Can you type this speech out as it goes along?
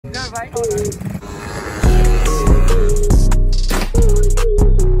invite. Hold on.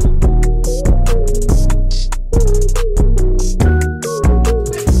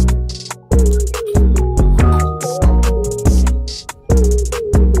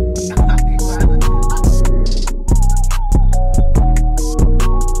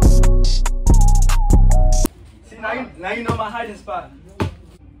 Now you know my hiding spot.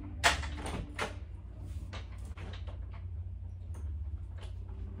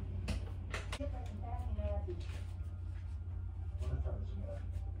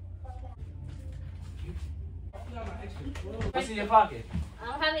 What's in your pocket? I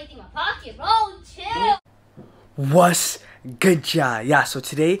don't have anything in my pocket, bro. Chill. What's good, y'all? Yeah, so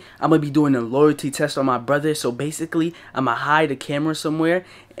today I'm gonna be doing a loyalty test on my brother. So basically, I'm gonna hide a camera somewhere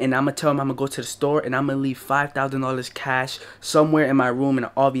and I'm gonna tell him I'm gonna go to the store and I'm gonna leave $5,000 cash somewhere in my room in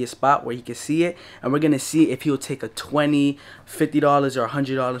an obvious spot where he can see it. And we're gonna see if he'll take a $20, $50, or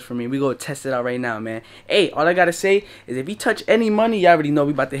 $100 from me. We gonna test it out right now, man. Hey, all I gotta say is if he touch any money, you already know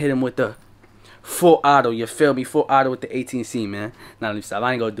we about to hit him with the full auto, you feel me? Full auto with the 18C, man. Nah, let me stop.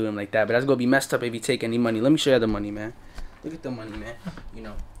 I ain't gonna do him like that, but that's gonna be messed up if he take any money. Let me show you the money, man. Look at the money, man. You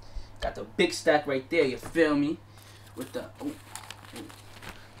know, got the big stack right there, you feel me? With the, oh.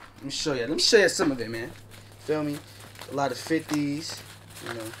 Let me show you some of it, man. Feel me? A lot of 50s,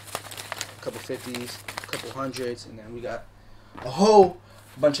 you know, a couple 50s, a couple hundreds, and then we got a whole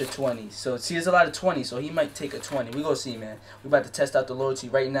bunch of 20s. So see, there's a lot of 20s, so he might take a 20. We gonna see, man. We about to test out the loyalty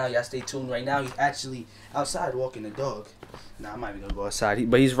right now. Y'all stay tuned. Right now he's actually outside walking the dog. Nah, I'm not even gonna go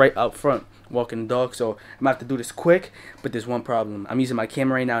outside, but he's right out front walking the dog. So I'm gonna have to do this quick, but there's one problem. I'm using my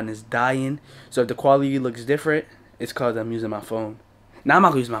camera right now and it's dying. So if the quality looks different, it's cause I'm using my phone. Now I'm not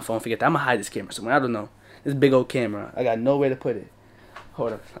gonna use my phone, forget that. I'm gonna hide this camera somewhere. I don't know. This big old camera, I got nowhere to put it.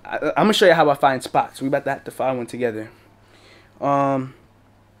 Hold up, I'm gonna show you how I find spots. We about to have to find one together. I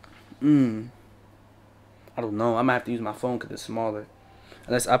don't know. I might have to use my phone because it's smaller.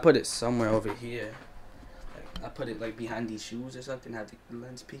 Unless I put it somewhere over here. Like, I put it like behind these shoes or something. Have the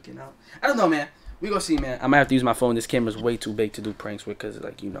lens peeking out. I don't know, man. We gonna see, man. I might have to use my phone. This camera's way too big to do pranks with because,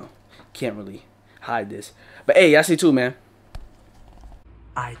 like, you know, can't really hide this. But hey, y'all see too, man.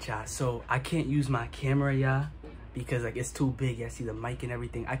 Alright, y'all. So I can't use my camera, y'all, because like it's too big. I see the mic and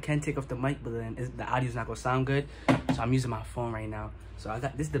everything. I can take off the mic, but then the audio's not gonna sound good. So I'm using my phone right now. So I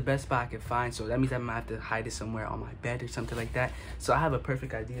got this is the best spot I can find. So that means I might have to hide it somewhere on my bed or something like that. So I have a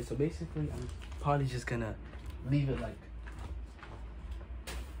perfect idea. So basically, I'm probably just gonna leave it like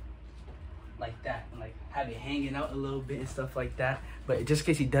that, and like have it hanging out a little bit and stuff like that. But just in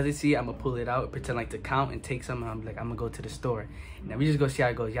case he doesn't see it, I'm gonna pull it out, pretend like to count and take some. And I'm gonna go to the store, and then we just go see how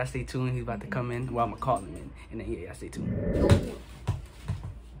it goes. Y'all stay tuned. He's about to come in. Well, I'm gonna call him in, and then yeah, y'all stay tuned.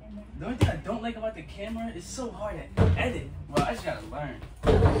 The only thing I don't like about the camera is so hard to edit. Well, I just gotta learn.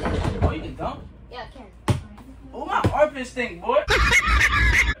 Oh, you can dump? Yeah, I can. Oh, my armpits stink, boy.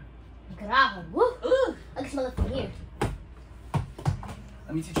 Grave. Woo. Ooh. I can smell it from here.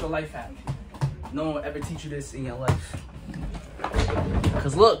 Let me teach you a life hack. No one will ever teach you this in your life.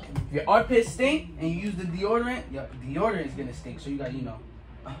 Cause look, if your armpits stink and you use the deodorant, your deodorant is gonna stink. So you gotta, you know.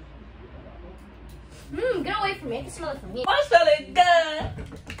 Get away from me. I can smell it from here. I smell it good.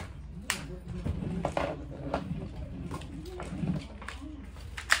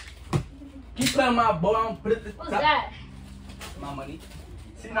 Keep playing my boy. I don't put it. What's that? My money.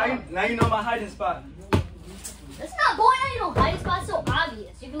 See, now you know my hiding spot. That's not boy. Now you know hiding spot's so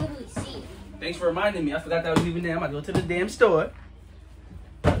obvious. You can literally see it. Thanks for reminding me. I forgot that I was even there. I'm about to go to the damn store.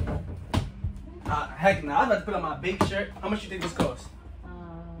 Heck no. I was about to put on my big shirt. How much you think this costs?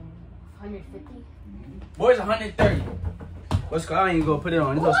 150. Boys, 130. Let's go. I ain't even gonna put it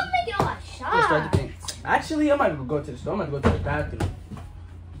on. I'm making all my shots. Start the thing. Actually, I might go to the store. I'm gonna go to the bathroom.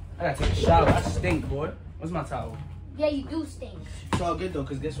 I gotta take a shower. I stink, boy. Where's my towel? Yeah, you do stink. It's all good though,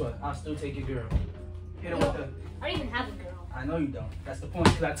 cause guess what? I'll still take your girl. Hit her with the. I don't even have a girl. I know you don't. That's the point.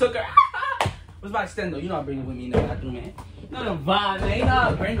 Cause I took her. What's my extendo? You know I bring it with me in the bathroom, man. You know the vibe, man. You know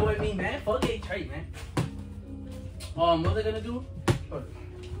I bring it with me, man. Fuck it, trade, man. What are they gonna do?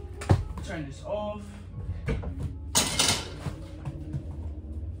 Turn this off.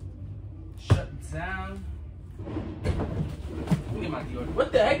 Shut down. Let me get my deodorant.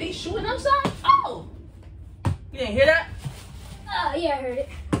 What the heck? They shooting up something? Oh! You didn't hear that? Yeah, I heard it.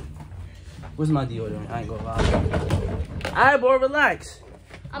 Where's my deodorant? I ain't gonna lie. Alright, boy, relax.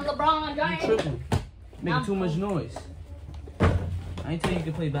 I'm LeBron James. You tripping. Making too much noise. I ain't tell you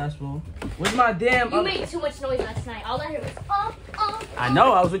could play basketball. Where's my damn... You made too much noise last night. All I heard was, I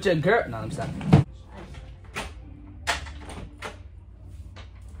know, I was with your girl. No, I'm sorry.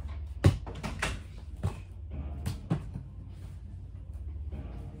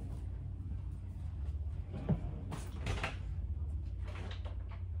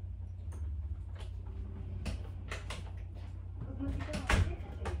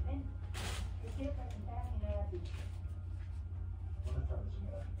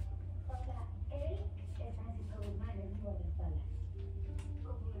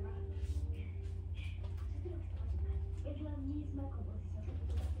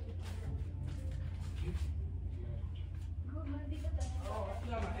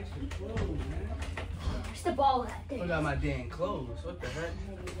 Where's the ball at? I got my damn clothes. What the heck?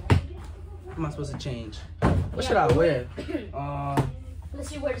 What am I supposed to change? What should I wear?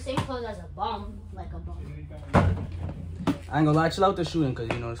 Unless you wear the same clothes as a bum, like a bum. I ain't gonna lie, chill out the shooting because,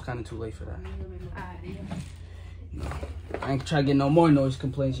 you know, it's kind of too late for that. No, I ain't trying to get no more noise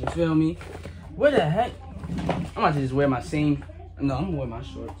complaints, you feel me? Where the heck? I'm about to just wear my same. No, I'm gonna wear my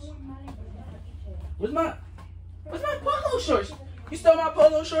shorts. Where's my polo shorts? You stole my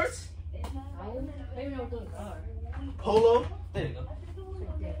polo shorts? I don't even know what those are. Polo? There you go.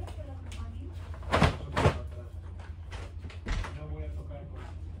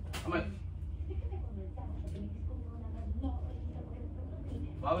 I'm like,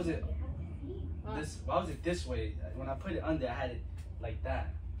 why was it this way? When I put it under, I had it like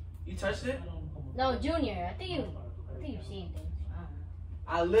that. You touched it? No, Junior. I think you've seen things.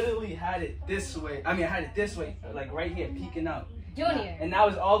 I literally had it this way. I mean, I had it this way, like right here, peeking out. Junior. And now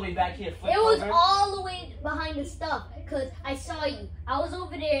it's all the way back here. It was all the way behind the stuff, because I saw you. I was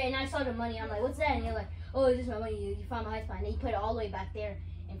over there and I saw the money. I'm like, what's that? And you're like, oh, this is my money. You found my high spot. And then you put it all the way back there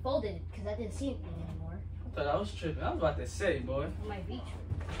and folded it, because I didn't see anything anymore. I thought I was tripping. I was about to say, boy. It might be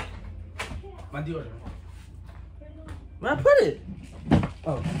true. My deodorant. Where I put it?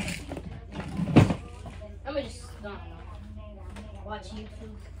 Oh. I'm gonna just, I don't know, watch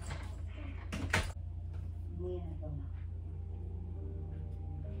YouTube.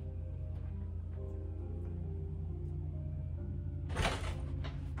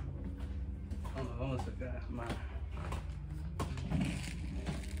 I almost forgot my.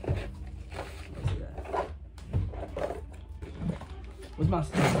 What's my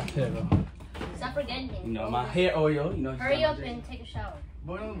stuff? Here we go. Stop forgetting it. You know, my hair oil. You know. Hurry up and take a shower.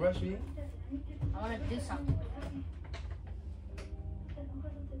 Boy, don't rush me. I want to do something with it.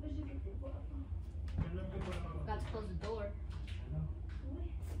 Got to close the door.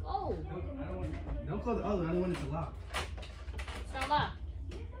 Oh, Don't close the other one. I don't want it to lock. it's not locked.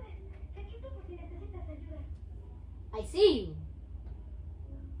 I see you.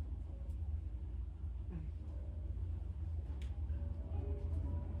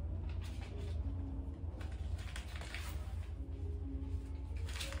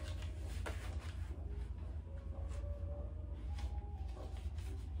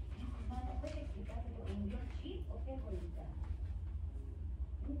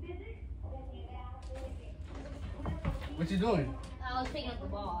 What you doing? I was picking up the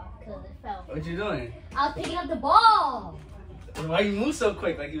ball because it fell. What you doing? I was picking up the ball. Why you move so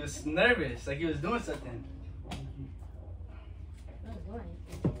quick? Like you was nervous. Like you was doing something. I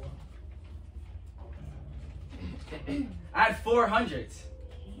wasn't doing anything. I had 400s.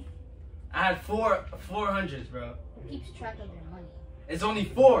 I had 400s, bro. Who keeps track of their money? It's only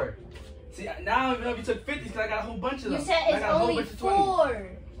 4. See, now I don't even know if you took 50s because I got a whole bunch of them. You said I it's got a whole only bunch of 20s. 4.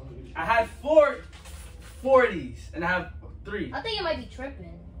 I had 4 40s and I have 3. I think you might be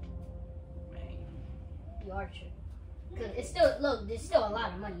tripping. You are tripping. Cause it's still, look, there's still a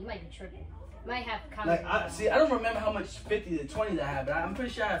lot of money. You might be tripping. You might have counted it wrong. See, I don't remember how much 50s and 20s I had, but I'm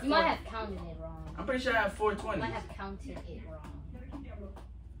pretty sure I have 4. You might have counted it wrong. I'm pretty sure I have 4 You 20s. might have counted it wrong.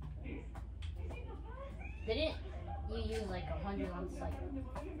 Didn't you use like 100 on like,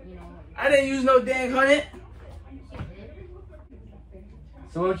 you know? I didn't use no dang 100. You did?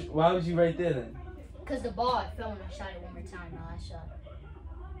 So why was you right there then? Cause the ball fell when I shot it one more time. No, I shot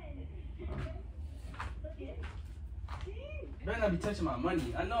it. Better not be touching my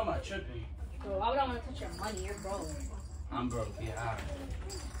money. I know I'm not tripping. Bro, why would I want to touch your money? You're broke. I'm broke, yeah.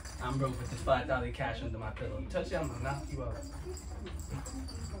 I'm broke with this 5,000 cash under my pillow. Touch it, I'm gonna knock you out.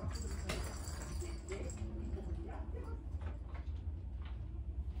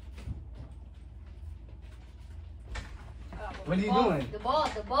 What are you doing? The ball.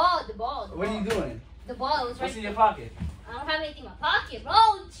 What are you doing? The ball was right. What's in your pocket? I don't have anything in my pocket, bro.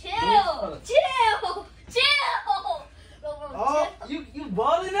 Chill. Bro, Oh, chill. you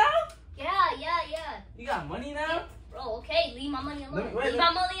balling now? Yeah. You got money now? Bro, okay, leave my money alone. Wait, Leave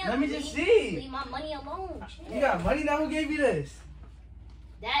my money alone. let me just see. Leave my money alone. Chill. You got money now? Who gave you this?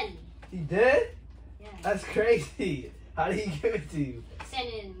 Daddy. He did? Yeah. That's crazy. How did he give it to you? Send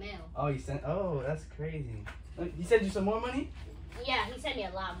it in the mail. Oh, he sent. Oh, that's crazy. He sent you some more money? Yeah, he sent me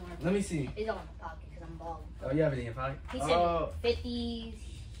a lot more. Let me see. It's all in my pocket because I'm balling. Oh, you have it in your pocket? He sent Oh, me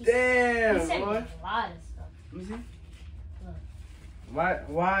 50s. damn, He sent me boy. a lot of stuff. Let me see. Look.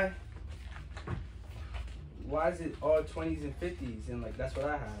 Why is it all 20s and 50s? And like, that's what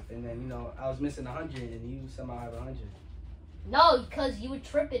I have. And then, you know, I was missing 100 and you somehow have 100. No, because you were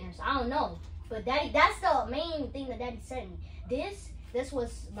tripping or something. I don't know. But Daddy, that's the main thing that Daddy sent me. This This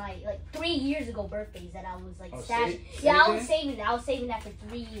was my, like, 3 years ago birthdays that I was, like, Oh, stashing. saving? Yeah, I was saving that. I was saving that for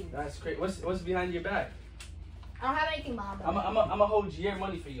 3 years. That's great. What's behind your back? I don't have anything behind me. I'm gonna hold your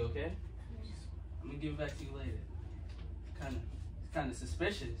money for you, okay? I'm gonna give it back to you later. Kind of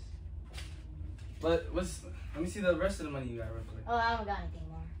suspicious. But let me see the rest of the money you got real quick. Oh, I don't got anything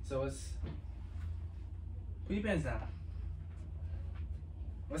more. So put your pants down.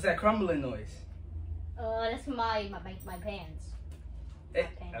 What's that crumbling noise? That's my pants. Eh,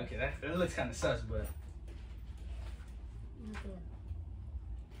 okay, that looks kind of sus, but.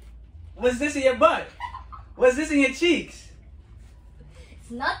 What's this in your butt? What's this in your cheeks? It's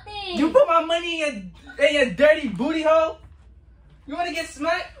nothing. You put my money in your dirty booty hole? You wanna get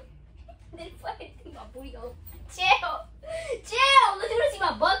smacked? Didn't fucking see my booty hole. Chill. Look, you wanna see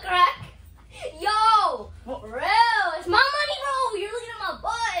my butt crack? Yo, What? real. It's my money, bro. You're looking at my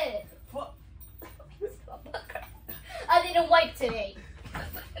butt. What? My butt crack. I didn't wipe today.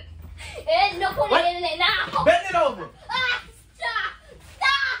 There's no point in it now. Bend it over. Ah, stop.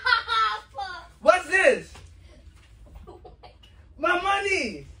 What's this? Oh my God. My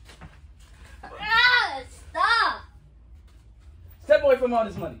money. Ah, stop. Step away from all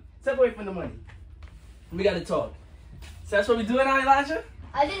this money. Step away from the money. We gotta talk. So that's what we doing now, Elijah?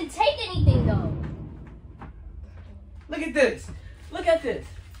 I didn't take anything though. Look at this. Look at this.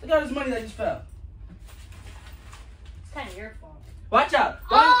 Look at all this money that just fell. It's kind of your fault. Watch out.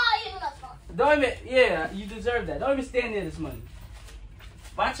 Don't even, yeah, you deserve that. Don't even stand near this money.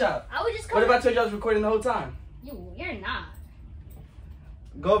 Watch out. I would just What if I told you I was recording the whole time? You're not.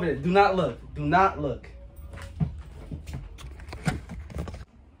 Go over there. Do not look. Do not look.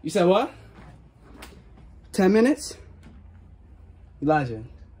 You said what? 10 minutes? Elijah.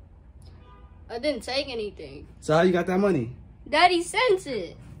 I didn't take anything. So how you got that money? Daddy sent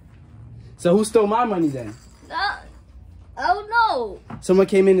it. So who stole my money then? I don't know. Someone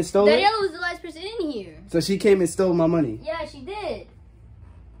came in and stole it? Daniela was the last person in here. So she came and stole my money? Yeah, she did.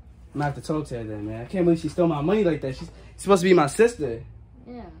 I'm gonna have to talk to her then, man. I can't believe she stole my money like that. She's supposed to be my sister.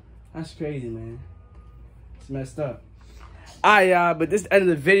 Yeah. That's crazy, man. It's messed up. Alright, y'all, but this is the end of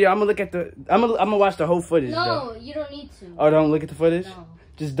the video. I'm gonna look at the. I'm gonna watch the whole footage. No, though. you don't need to. Oh, don't look at the footage? No.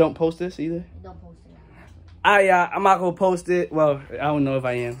 Just don't post this either? Don't post it. Alright, y'all, I'm not gonna post it. Well, I don't know if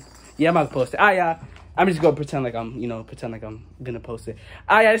I am. Yeah, I'm not gonna post it. Alright, y'all. I'm just gonna pretend like I'm gonna post it.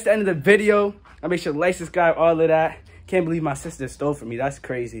 Alright, y'all, that's the end of the video. I'll make sure to like, subscribe, all of that. Can't believe my sister stole from me. That's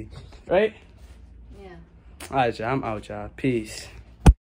crazy. Right? Yeah. Alright, y'all. I'm out, y'all. Peace.